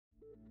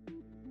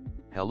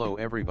Hello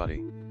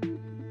everybody.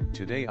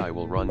 Today I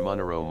will run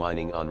Monero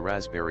mining on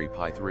Raspberry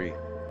Pi 3.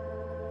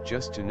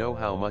 Just to know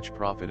how much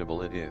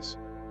profitable it is.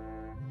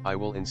 I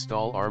will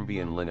install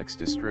Armbian Linux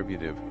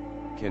distributive,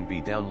 can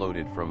be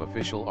downloaded from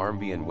official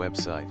Armbian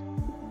website.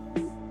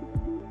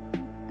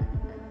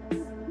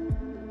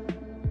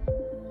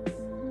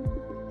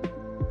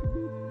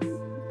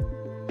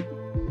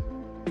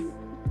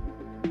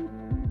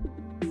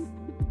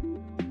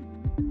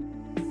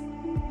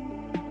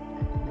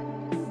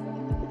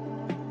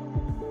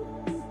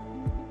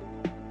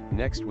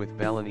 Next with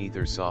Balance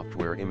Ether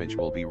software image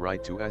will be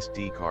write to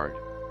SD card.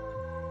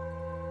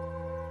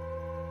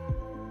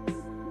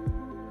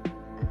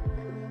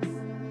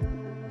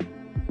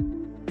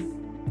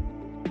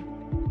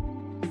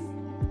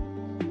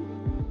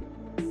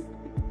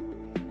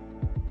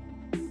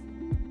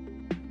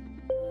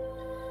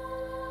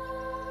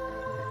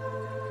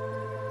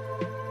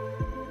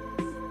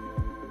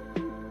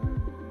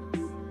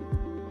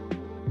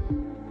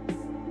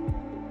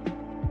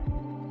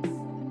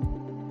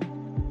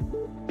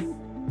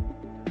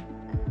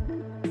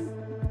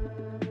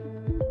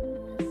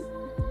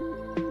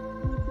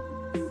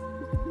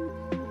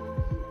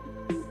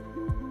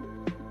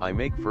 I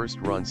make first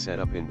run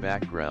setup in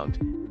background,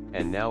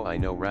 and now I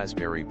know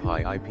Raspberry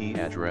Pi IP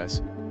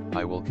address,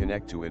 I will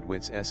connect to it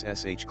with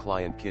SSH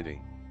client kitty.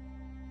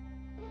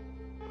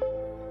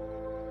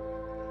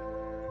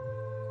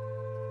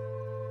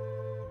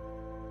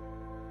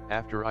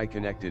 After I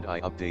connected, I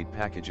update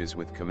packages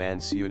with command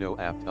sudo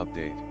apt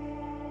update.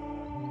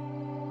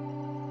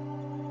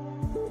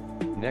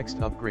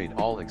 Next upgrade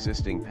all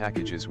existing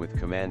packages with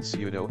command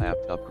sudo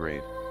apt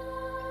upgrade.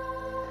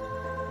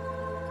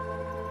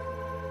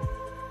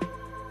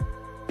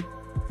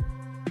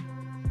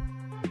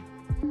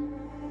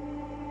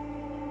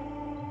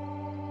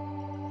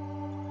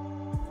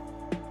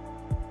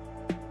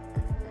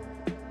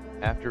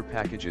 After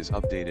packages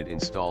updated,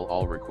 install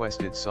all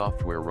requested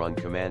software, run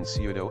command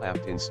sudo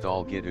apt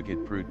install git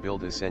prut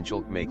build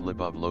essential make lib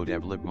upload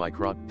dev lib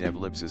microt dev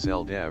lib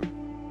zazel dev.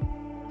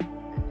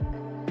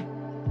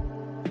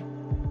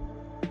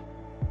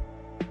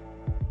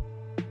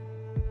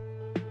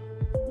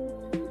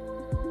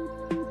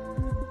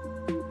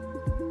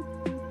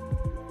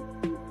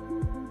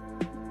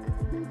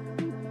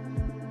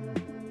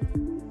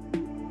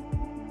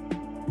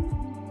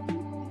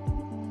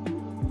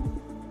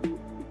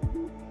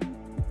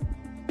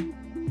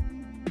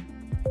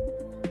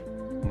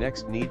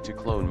 Next need to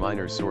clone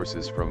miner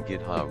sources from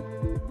GitHub.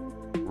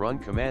 Run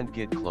command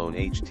git clone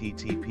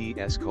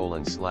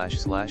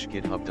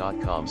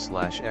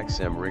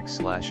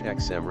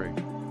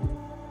https://github.com/xmrig/xmrig.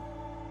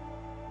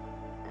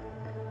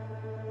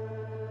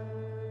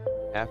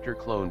 After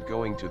cloned,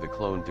 going to the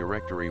clone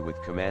directory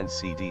with command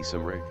cd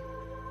xmrig.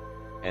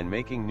 And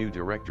making new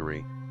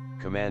directory,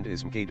 command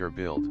is mkdir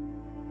build.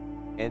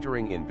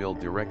 Entering in build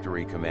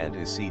directory, command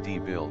is cd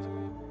build.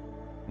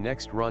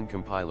 Next run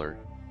compiler,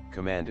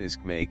 command is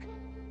make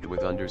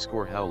with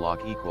underscore how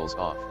lock equals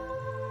off.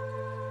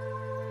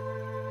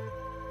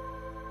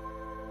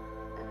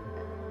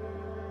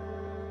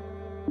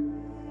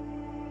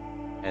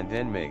 And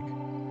then make.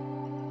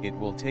 It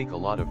will take a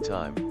lot of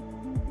time.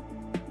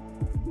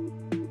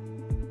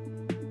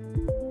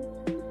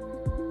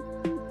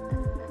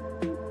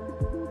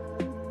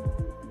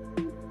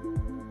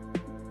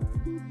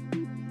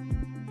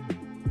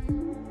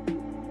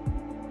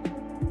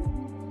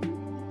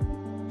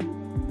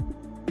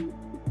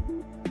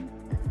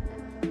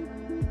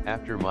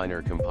 After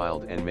miner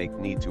compiled and make,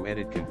 need to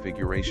edit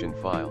configuration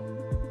file.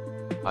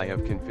 I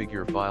have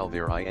configure file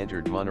there. I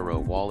entered Monero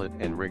wallet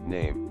and rig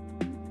name.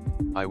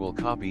 I will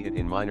copy it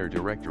in miner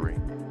directory.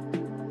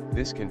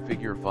 This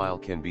configure file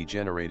can be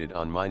generated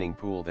on mining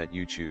pool that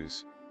you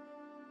choose.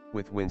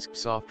 With Winsk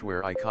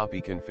software I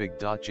copy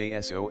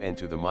config.json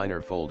to the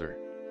miner folder.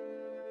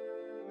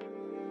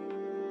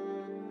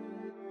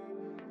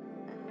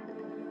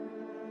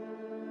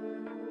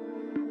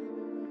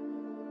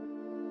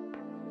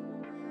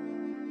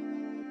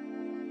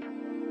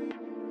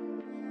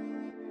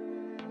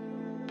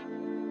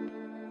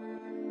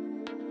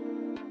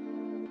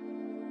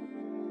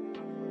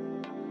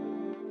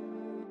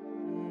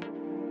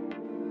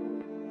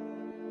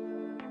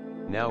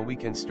 Now we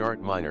can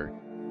start miner,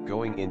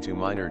 going into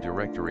miner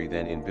directory,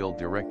 then in build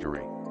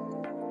directory.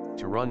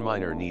 To run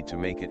miner need to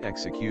make it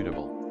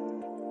executable.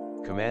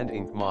 Command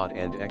incmod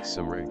and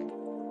xmrig.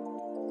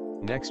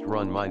 Next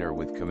run miner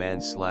with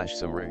command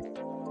 /xmrig.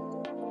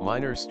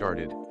 Miner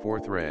started,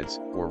 4 threads,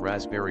 or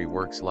Raspberry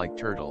works like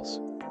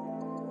turtles.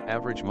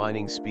 Average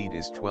mining speed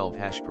is 12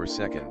 hash per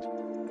second.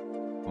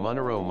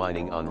 Monero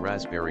mining on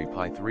Raspberry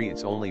Pi 3,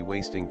 it's only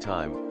wasting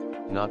time,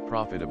 not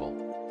profitable.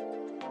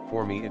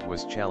 For me it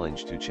was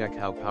challenge to check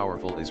how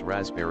powerful is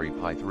Raspberry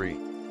Pi 3.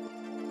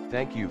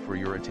 Thank you for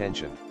your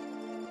attention.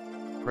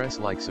 Press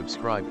like,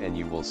 subscribe and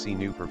you will see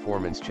new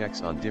performance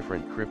checks on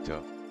different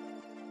crypto.